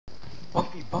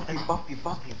Buffy, Buffy, Buffy,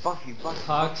 Buffy, Buffy, Buffy.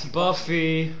 Hux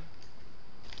Buffy.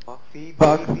 Buffy,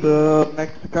 Buck baby. the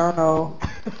Mexicano.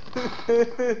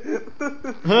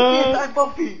 Yes, I'm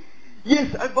Buffy.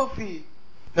 Yes, I'm Buffy.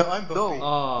 No, I'm Buffy. No.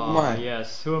 Oh, Why?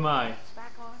 yes. Who am I?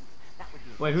 Back on. That would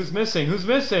be Wait, who's missing? Who's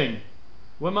missing?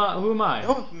 Who am I? Who am I?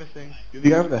 No one's missing. You're the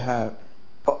guy with the hat.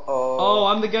 Uh-oh. Oh,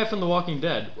 I'm the guy from The Walking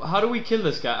Dead. How do we kill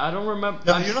this guy? I don't remember.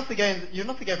 No, you're not the guy. You're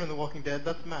not the guy from The Walking Dead.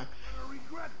 That's Max.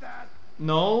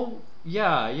 No.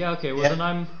 Yeah. Okay. Well, Yeah. then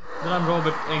I'm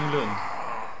Robert Englund.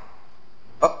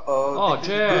 Uh-oh. Oh, this is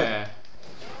Jay.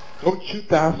 Don't shoot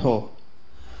the asshole.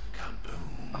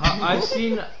 I've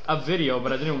seen a video,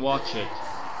 but I didn't watch it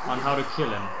on how to kill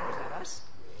him. Was that us?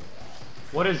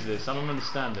 What is this? I don't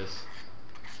understand this.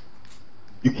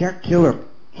 You can't kill him.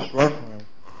 Just run from him.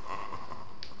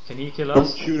 Can he kill Don't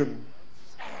us? shoot him.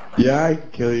 Yeah, I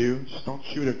can kill you. Just don't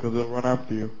shoot him because he'll run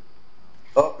after you.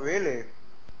 Oh, really?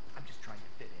 I'm just trying to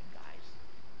fit in,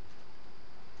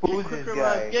 guys. Who's Quick this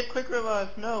revive, guy? get quick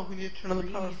revive. No, we need to turn on the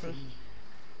power first.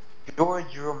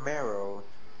 George Romero.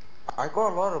 I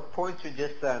got a lot of points for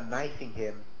just knifing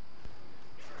him.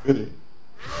 Really?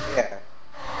 Yeah.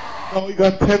 Oh, you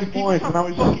got 10 People points and stop now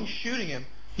he's fucking shooting him.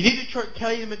 You need to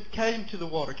carry him to the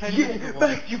water. Carry him into the water.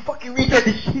 Max, you fucking retard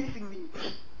is chasing me.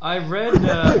 I read.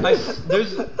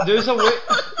 There's a way.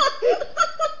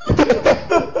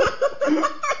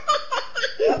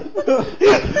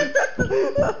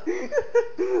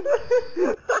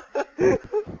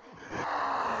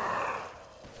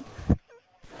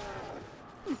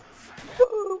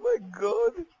 Oh my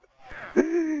god.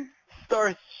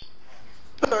 Starts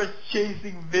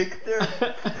chasing Victor.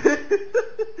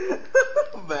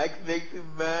 Max makes him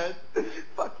mad.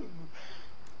 Fucking.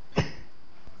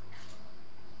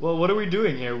 Well, what are we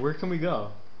doing here? Where can we go?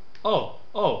 Oh,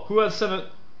 who has seven?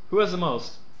 Who has the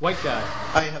most? White guy.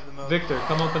 I have the most. Victor,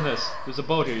 come open this. There's a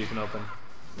boat here you can open.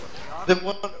 The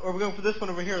one, or we're going for this one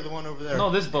over here, or the one over there.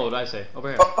 No, this boat, I say. Over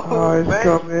here. Oh, he's Max.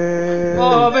 coming.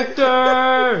 Oh,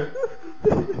 Victor!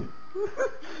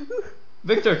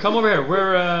 Victor, come over here.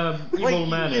 Where evil Wait,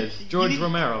 man you- is. you George need-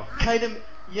 Romero. Kite him.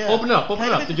 Yeah. Open it up, open Kite it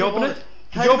him up. into Did you the open water. it? Did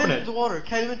Kite you him open into it? the water.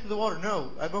 Kite him into the water.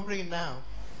 No, I'm opening it now.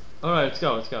 Alright, let's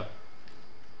go, let's go.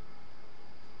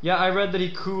 Yeah, I read that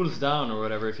he cools down or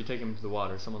whatever if you take him to the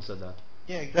water. Someone said that.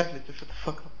 Yeah, exactly. So shut the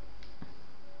fuck up.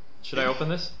 Should I open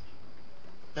this?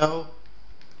 No.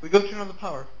 We go turn on the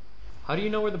power. How do you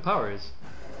know where the power is?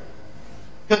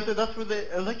 Because that's where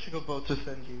the electrical boats will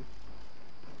send you.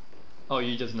 Oh,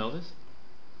 you just know this?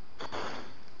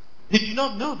 Did you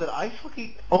not know that I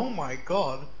fucking... Oh my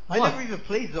god. I What? never even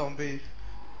played zombies.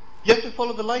 You have to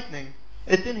follow the lightning.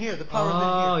 It's in here. The power's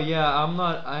Oh, in here.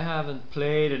 yeah, I haven't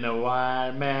played in a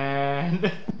while,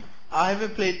 man. I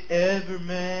haven't played ever,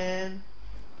 man.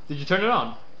 Did you turn it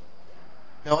on?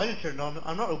 No, I didn't turn it on.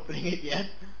 I'm not opening it yet.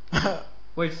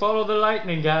 Wait, follow the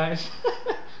lightning, guys.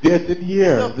 Yeah, it's in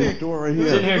here. It's up This here. door right It's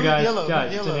here. in here, Who's guys. yellow?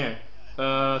 Guys, Who's it's in yellow?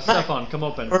 here. Stefan, come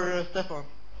open. Or Stefan.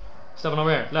 Stefan, over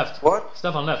here, left. What?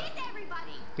 Stefan, left.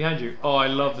 Behind you. Oh, I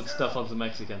love that Stefan's a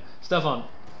Mexican. Stefan.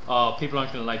 Oh, people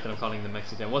aren't gonna like that I'm calling him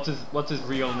Mexican. What's his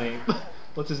real name?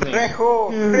 What's his name?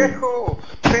 Trejo! Trejo!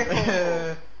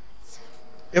 Trejo!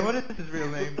 Yeah, what is his real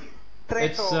name?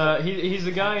 It's Trejo! he's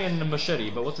the guy in the machete,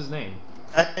 but what's his name?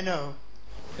 I know.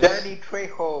 Danny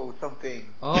Trejo something.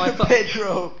 Oh, I thought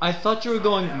Pedro. I thought you were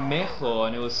going Mejo,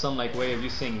 and it was some like way of you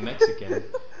saying Mexican.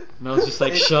 And I was just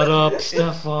like, shut up,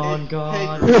 Stefan, it's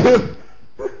God.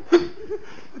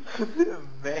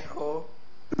 Mejo.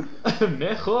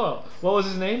 Mejo. What was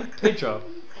his name? Pedro.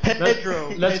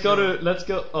 Pedro. Let's Pedro.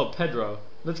 go. Oh, Pedro.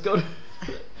 Let's go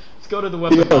to the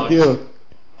weapon Theo, box.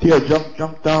 Theo,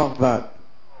 jump down that.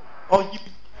 Oh, you...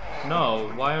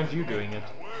 No, why aren't you doing it?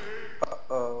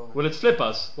 Uh-oh. Will it flip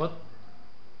us? What?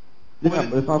 Yeah,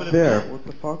 but it's not Will it there. work? What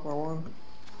the fuck, my one?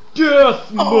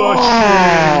 Death machine!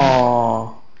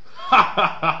 Oh. Ha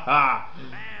ha ha ha!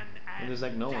 And there's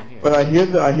like no one here. But I hear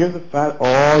the fat.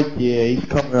 Oh yeah, he's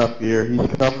coming up here. He's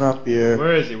coming up here.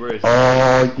 Where is he? Where is he?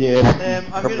 Oh yeah, he's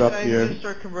I'm coming gonna, up I'm here. gonna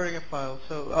start converting a file,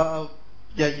 so,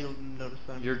 yeah, you'll notice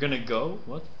that. You're gonna go?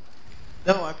 What?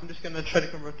 No, I'm just gonna try to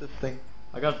convert this thing.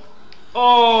 I got.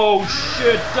 Oh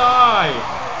shit! Die!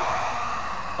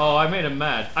 Oh, I made him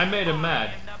mad. I made him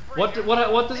mad. What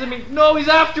does it mean? No, he's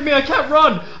after me. I can't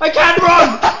run. I can't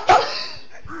run.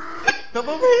 Come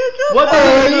over here, Joe! What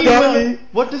does it mean? got me.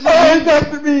 What does Oh, it he's mean?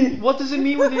 after me. What does it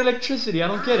mean with the electricity? I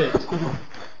don't get it.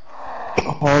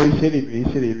 Oh, he's hitting me.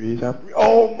 He's hitting me. He's after me.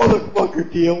 Oh, motherfucker,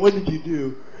 Theo, what did you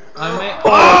do? I made.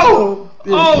 Oh!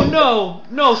 Oh no!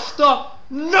 No! Stop!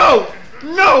 No!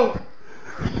 No!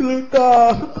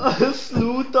 Sluta!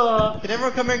 Sluta! Can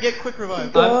everyone come here and get quick revive?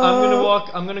 I'm gonna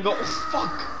walk. I'm gonna go.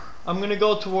 Fuck! I'm gonna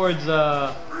go towards,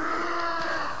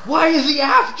 Why is he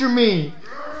after me?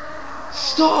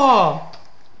 Stop!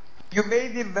 You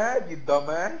made him mad, you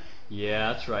dumbass.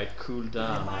 Yeah, that's right. Cool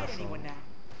down, Find asshole. anyone now.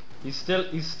 He's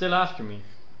still after me.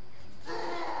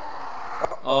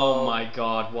 Oh my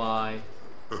god, why?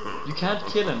 You can't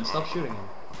kill him. Stop shooting him.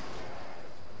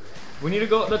 We need to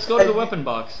go. Let's go to the weapon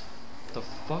box. The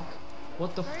fuck?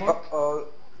 What the fuck? Uh-oh.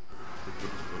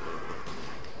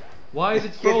 Why is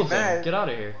it Get frozen? mad. Get out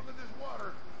of here.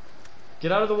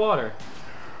 Get out of the water.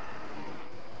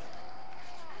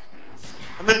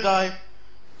 I'm gonna die.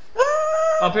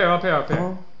 Up here, up here, up here.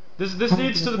 Oh. This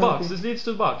leads to the box. This leads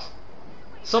to the box.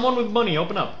 Someone with money,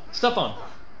 open up. Step on.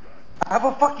 I have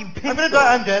a fucking pistol. I'm gonna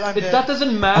die. I'm dead. I'm dead. That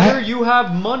doesn't matter. You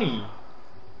have money.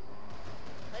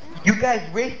 You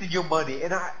guys wasted your money,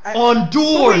 and I On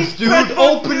doors, dude.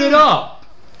 Open it up.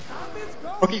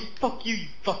 Okay, fuck you, you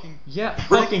fucking. Yeah,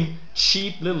 prick. fucking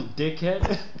cheap little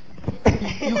dickhead.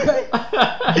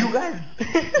 you guys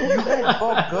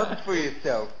bought guns for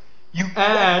yourself. You guys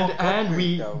bought guns And for we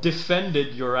yourself.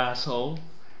 defended your asshole.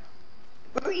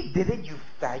 No, you didn't, you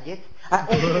faggot. I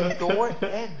opened the door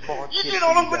and bought You shit did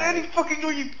for not open guys. any fucking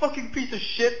door, you fucking piece of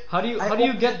shit. How do you I get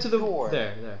opened to the the door.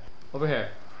 there over here?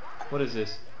 What is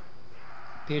this?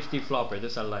 PhD flopper.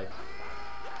 This I like.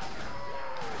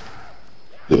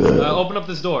 Open up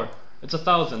this door. It's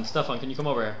 1,000. Stefan, can you come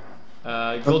over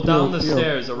here? Go down the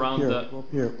stairs around the. Go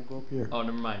up here. We'll go up here. Oh,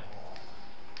 never mind.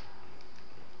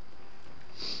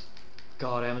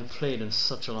 God, I haven't played in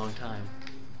such a long time.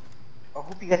 I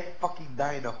hope you guys fucking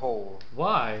die in a hole.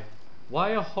 Why? Why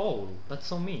a hole? That's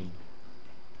so mean.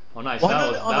 Oh, nice. Why That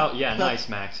not was on that. a- Yeah, that- nice,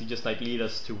 Max. You just like lead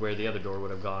us to where the other door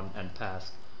would have gone and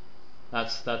passed.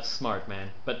 That's smart,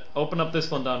 man. But open up this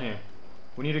one down here.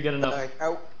 We need to get enough. Like,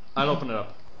 out. I'll open it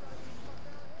up.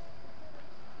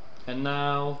 And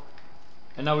now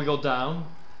we go down.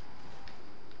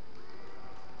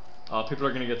 Oh, people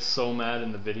are gonna get so mad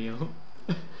in the video.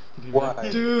 They'll be like, Why?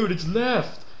 dude, it's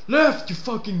left! Left, you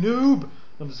fucking noob!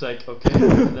 I'm just like, okay,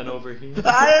 and then over here.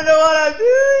 I don't know what I'm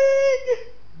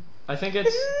doing. I think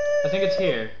it's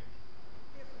here.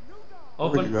 Where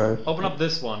are you guys? Open up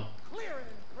this one.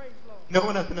 No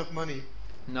one has enough money.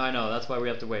 No, I know, that's why we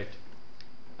have to wait.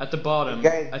 At the bottom,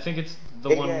 Guys, I think it's the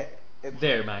Hey, one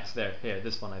there, Max, there. Here,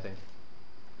 this one I think.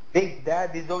 Big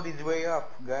Dad is on his way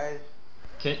up, guys.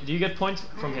 Do you get points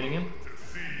from hitting him?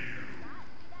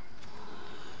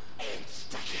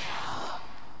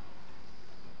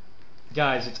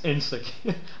 Guys, it's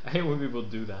insta-kill. I hate when people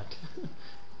do that.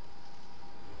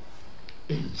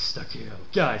 Insta-kill.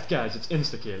 Guys, it's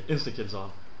insta-kill. Insta-kill's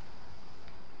on.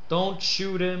 Don't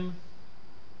shoot him.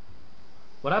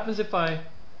 What happens if I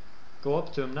go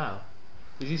up to him now?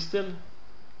 Is he still...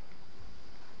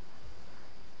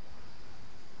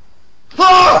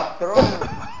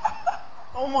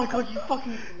 Oh my god, you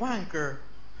fucking wanker.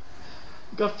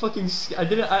 Got fucking...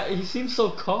 he seems so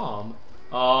calm.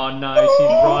 Oh, nice. He's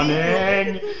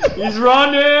running. He's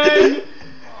running.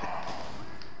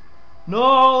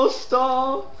 No,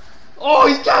 stop. Oh,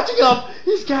 he's catching up.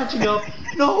 He's catching up.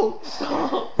 No,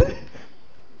 stop.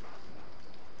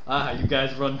 Ah, you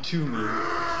guys run to me.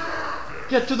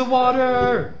 Get to the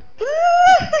water.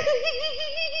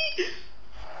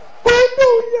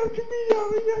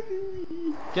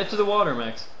 Get to the water,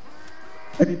 Max.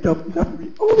 I need help. He's after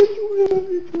me. Oh,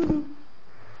 there's two of them.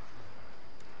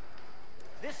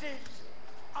 This is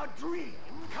a dream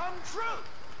come true.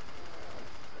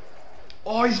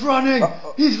 Oh, he's running.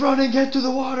 He's running. Get to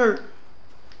the water.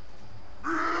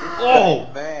 Oh.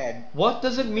 Man. What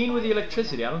does it mean with the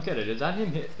electricity? I don't get it. Is that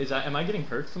him? Am I getting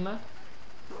hurt from that?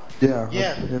 Yeah.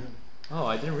 Yeah. that's him. Oh,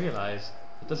 I didn't realize.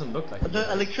 It doesn't look like it.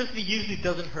 The electricity usually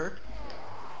doesn't hurt.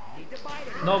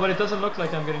 No, but it doesn't look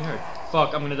like I'm getting hurt.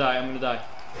 Fuck, I'm gonna die. I'm gonna die.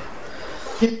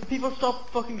 Can people stop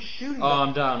fucking shooting? Oh, them?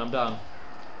 I'm down. I'm down.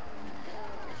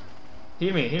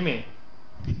 Heal me. Heal me.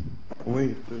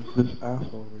 Wait, there's this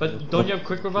asshole. over But here. don't you have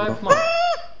quick revive? Come on. I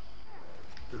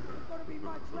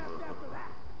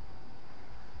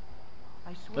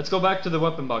swear Let's go back to the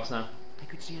weapon box now. I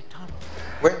could see a tunnel.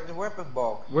 Where's the weapon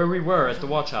box? Where we were at the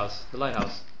watch house, the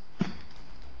lighthouse.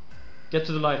 Get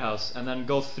to the lighthouse and then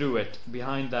go through it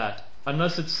behind that.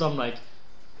 Unless it's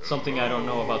something I don't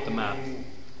know about the map.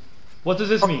 What does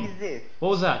this What mean? is this? What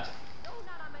was that?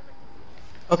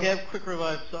 Okay, I have quick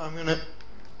revive, so I'm gonna.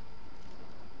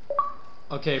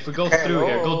 Okay, if we go through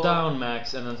here, go Hello? down,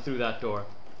 Max, and then through that door.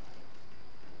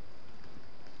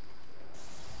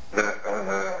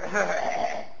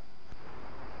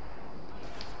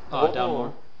 Oh, down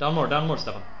more. Down more, down more,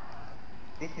 Stefan.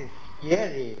 This is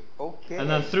scary. Okay. And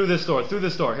then through this door,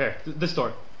 here, this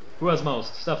door. Who has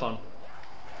most? Stefan.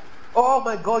 Oh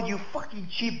my god, you fucking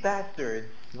cheap bastards.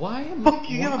 Why am Fuck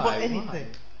you, you haven't bought why? anything.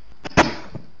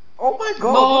 Oh my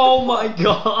god. Oh what my the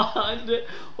fuck? god!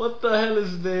 What the hell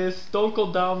is this? Don't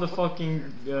go down the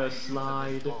fucking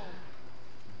slide.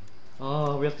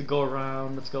 Oh, we have to go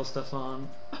around. Let's go, Stefan.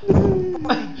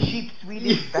 Fucking cheap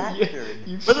Swedish bastard.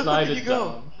 You Where the fuck slide did it you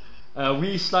go? down.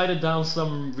 We slided down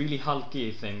some really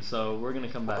hulky thing, so we're gonna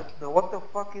come back. What the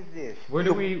fuck is this? Where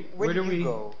do we? Where did you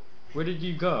go? Where did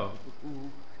you go?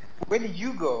 Where did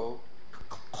you go?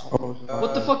 Oh,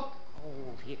 What the fuck? Oh,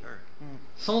 here.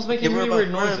 Someone's Okay, making really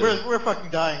weird noises. we're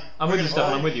fucking dying. I'm with you,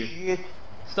 Stefan. I'm with you. Shit.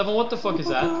 Stefan, what the fuck is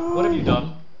that? What have you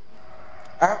done?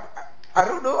 I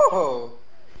don't know.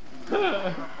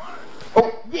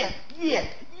 Oh, yes, yes,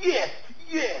 yes,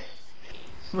 yes.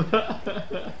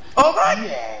 Oh my!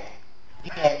 Yeah.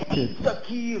 Yeah, it's a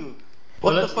kill.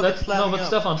 What Well, the fuck is no, slamming but up?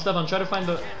 Stefan, try to find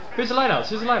the. Here's the lighthouse.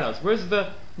 Here's the lighthouse. Where's the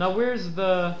the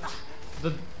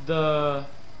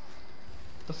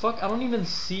fuck? I don't even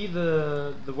see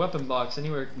the weapon box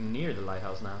anywhere near the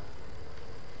lighthouse now.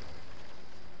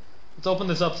 Let's open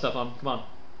this up, Stefan. Come on.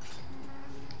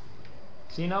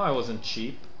 See, now I wasn't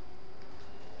cheap.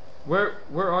 Where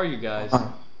are you guys?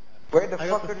 Where the I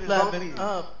fuck got are to the slam zombies? it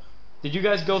up. Did you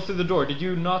guys go through the door? Did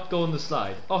you not go in the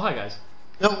slide? Oh, hi guys.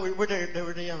 No, we're there.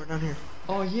 We're there. Yeah, we're down here.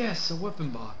 Oh yes, a weapon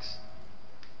box.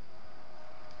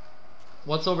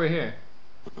 What's over here?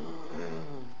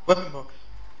 Weapon box.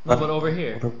 No, but over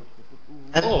here.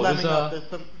 And Oh, slamming up. there's There's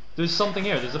some. There's something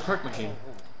here. There's a perk machine.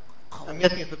 I'm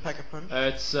guessing it's a pack of punch.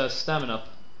 It's stamina.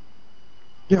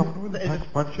 Yeah, I wonder where the Is pack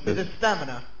it, punch is is. it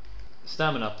stamina?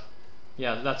 Stamina.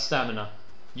 Yeah, that's stamina.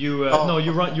 You Oh. no,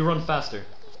 you run faster.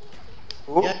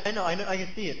 Oh, Yeah, I know. I can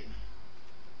see it.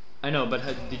 I know, but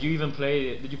did you even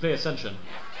play? Did you play Ascension?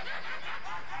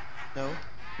 No.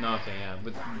 No, okay, yeah,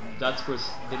 but that's where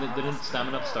didn't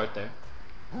stamina start there?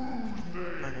 I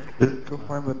know. Let's go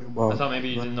find the new boss. I thought maybe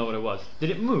you didn't know what it was. Did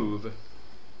it move?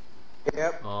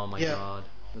 yep. Oh my Yeah. god,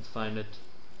 let's find it.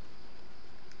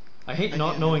 I hate I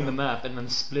not can't knowing the remember. map and then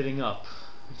splitting up.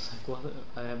 It's like what?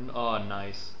 I have. Oh,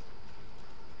 nice.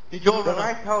 Did you all The run out?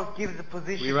 lighthouse gives the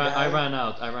position. I guys. ran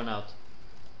out.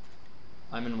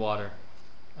 I'm in water,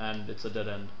 and it's a dead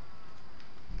end.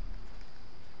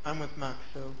 I'm with Max,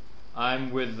 so.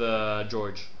 I'm with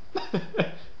George.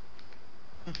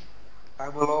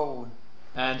 I'm alone.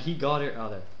 And he got it. Oh,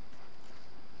 there.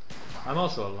 I'm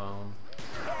also alone.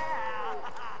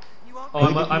 You won't Oh,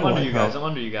 I'm Wait, under you guys. lighthouse. I'm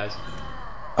under you guys.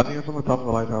 I think it's on the top of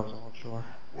the lighthouse, I'm not sure.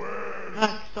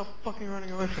 Max, stop fucking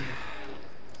running away from me.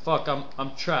 Fuck,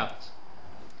 I'm trapped.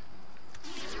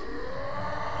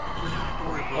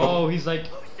 Oh, he's like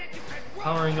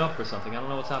powering up or something. I don't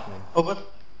know what's happening. Oh, what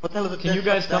the hell is it? Can you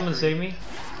guys come and save me?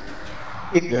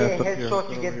 If you Yeah, get it's up a here, headshot, it's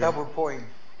you over get here. double points.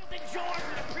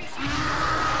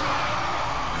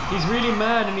 He's really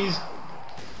mad and he's...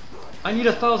 I need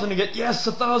 1,000 to get... Yes,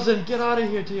 1,000! Get out of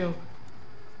here, Tio!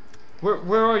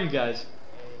 Where are you guys?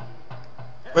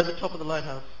 We're at the top of the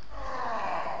lighthouse.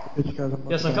 Bitch, guys, I'm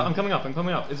Yes, about to I'm die.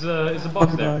 coming up. Is a I'm box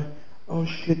about to there? die. Oh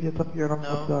shit, yeah, it's up here and I'm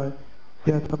about to die.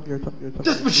 Yeah, it's up here, it's up here, it's up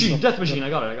Death here. machine! It's Death up, machine! I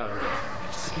got it.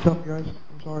 It's up, guys.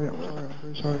 I'm sorry, I'm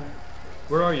very sorry.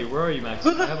 Where are you, Max?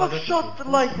 Who the I have fuck a shot the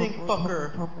lightning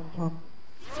fucker?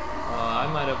 I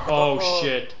might have... Oh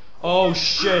shit! Oh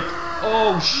shit!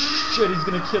 Oh shit! He's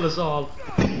gonna kill us all!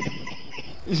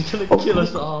 He's gonna kill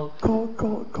us all! Call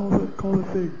the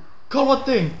thing. Call what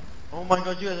thing? Oh my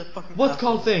god, you guys are fucking. What fast.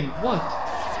 call thing? What?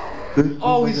 There's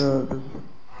Oh, like he's- there's-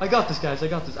 I got this, guys. I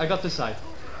got this side.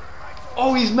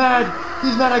 Oh, he's mad!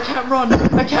 He's mad! I can't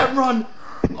run!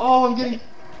 Oh, I'm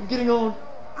getting old.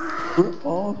 We're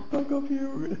all stuck up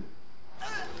here.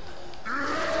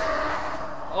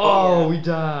 Oh, we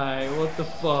die. What the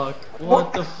fuck?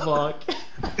 What the fuck?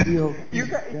 Yo, You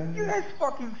guys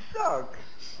fucking suck.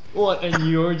 What? And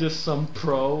you're just some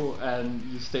pro and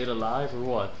you stayed alive or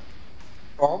what?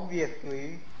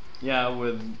 Obviously. Yeah,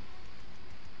 with...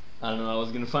 I don't know, I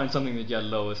was gonna find something that you had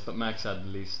lowest, but Max had the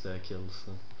least kills,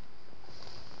 so...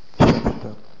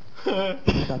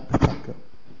 Shut the fuck up.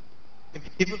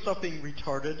 If people stop being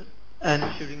retarded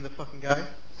and shooting the fucking guy.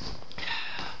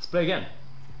 Let's play again.